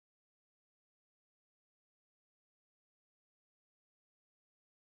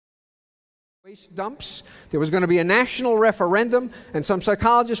Waste dumps. There was going to be a national referendum, and some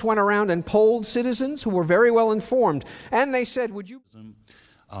psychologists went around and polled citizens who were very well informed, and they said, would you...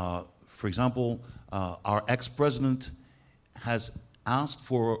 For example, our ex-president has asked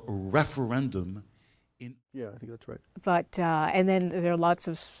for a referendum in... Yeah, I think that's right. But, and then there are lots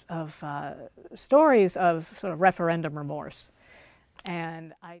of stories of sort of referendum remorse.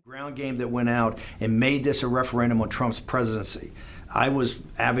 And ground game that went out and made this a referendum on Trump's presidency. I was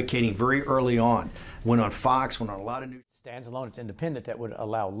advocating very early on, went on Fox, went on a lot of news. Stands alone, it's independent, that would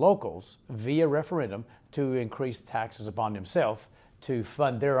allow locals via referendum to increase taxes upon themselves to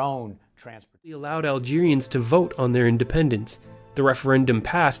fund their own transport. It allowed Algerians to vote on their independence. The referendum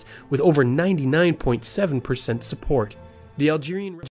passed with over 99.7% support. The Algerian